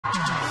Hey,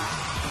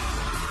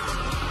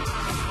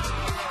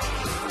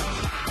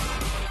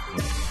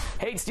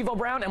 it's Devo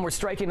Brown, and we're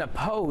striking a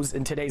pose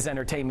in today's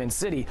entertainment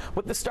city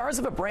with the stars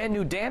of a brand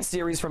new dance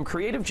series from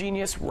creative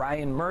genius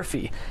Ryan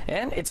Murphy.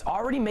 And it's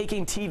already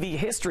making TV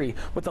history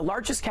with the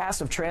largest cast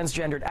of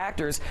transgendered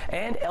actors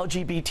and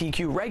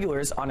LGBTQ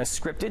regulars on a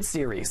scripted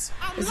series.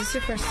 Is this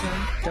your first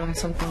time doing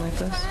something like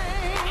this?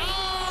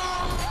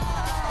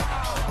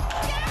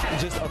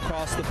 Just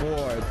across the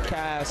board,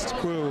 cast,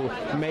 crew,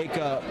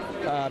 makeup,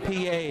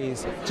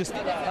 PAs, just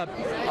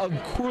a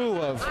crew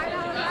of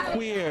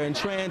queer and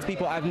trans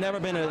people. I've never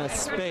been in a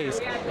space,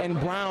 and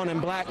brown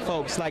and black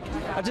folks, like,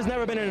 I've just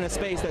never been in a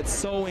space that's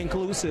so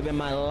inclusive in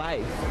my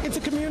life. It's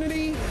a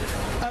community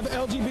of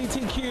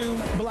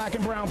LGBTQ black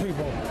and brown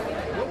people.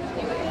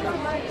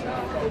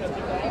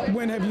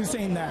 When have you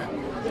seen that?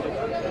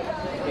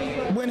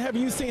 When have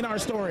you seen our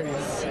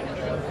stories?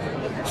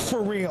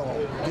 For real.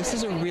 This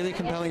is a really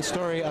compelling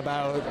story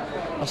about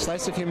a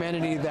slice of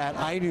humanity that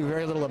I knew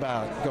very little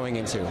about going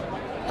into.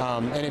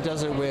 And it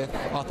does it with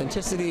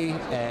authenticity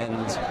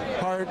and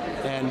heart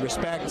and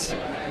respect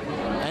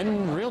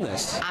and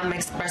realness. I'm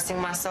expressing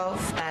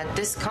myself, and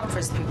this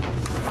comforts people.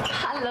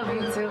 I love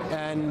you too.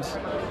 And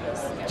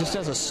just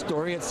as a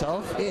story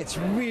itself, it's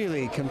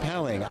really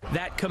compelling.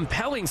 That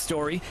compelling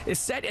story is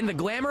set in the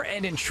glamour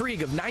and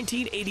intrigue of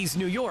 1980s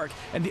New York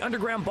and the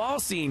underground ball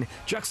scene,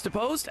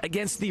 juxtaposed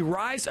against the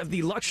rise of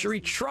the luxury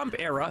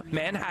Trump-era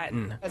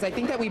Manhattan. I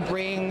think that we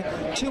bring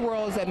two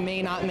worlds that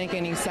may not make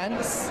any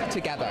sense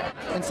together.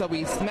 And so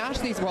we smash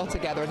these worlds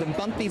together, then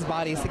bump these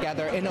bodies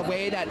together in a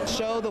way that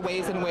show the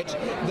ways in which,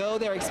 though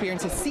their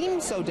experiences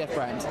seem so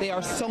different, they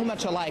are so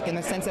much alike in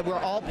the sense that we're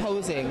all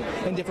posing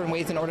in different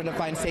ways in order to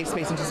find safe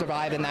space and to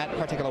survive in that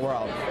particular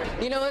world.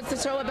 You know, it's a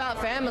show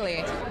about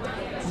family.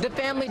 The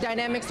family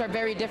dynamics are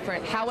very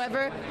different.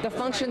 However, the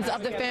functions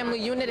of the family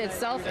unit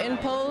itself in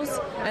Pose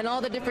and all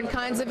the different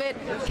kinds of it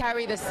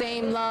carry the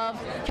same love,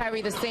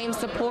 carry the same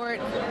support,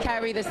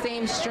 carry the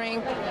same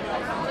strength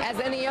as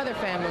any other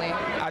family.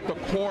 At the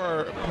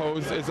core,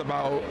 Pose is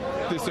about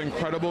this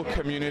incredible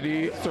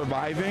community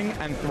surviving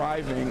and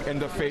thriving in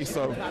the face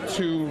of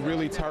two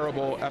really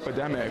terrible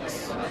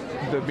epidemics,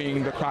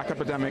 being the crack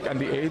epidemic and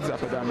the AIDS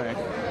epidemic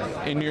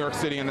in New York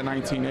City in the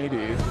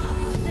 1980s.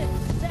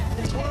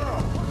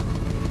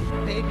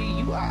 Baby,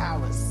 you are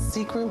our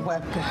secret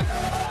weapon.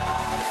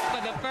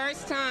 For the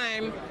first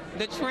time,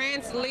 the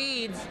trans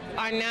leads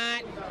are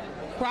not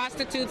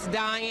prostitutes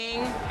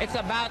dying. It's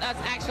about us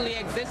actually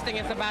existing.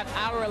 It's about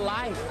our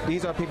life.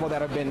 These are people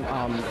that have been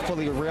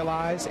fully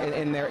realized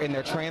in their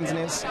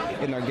transness,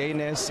 in their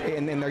gayness,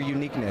 in their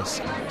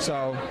uniqueness.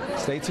 So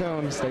stay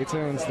tuned, stay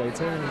tuned, stay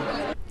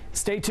tuned.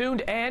 Stay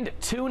tuned and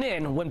tune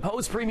in when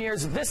Pose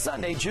premieres this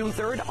Sunday, June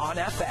 3rd on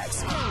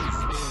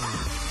FX.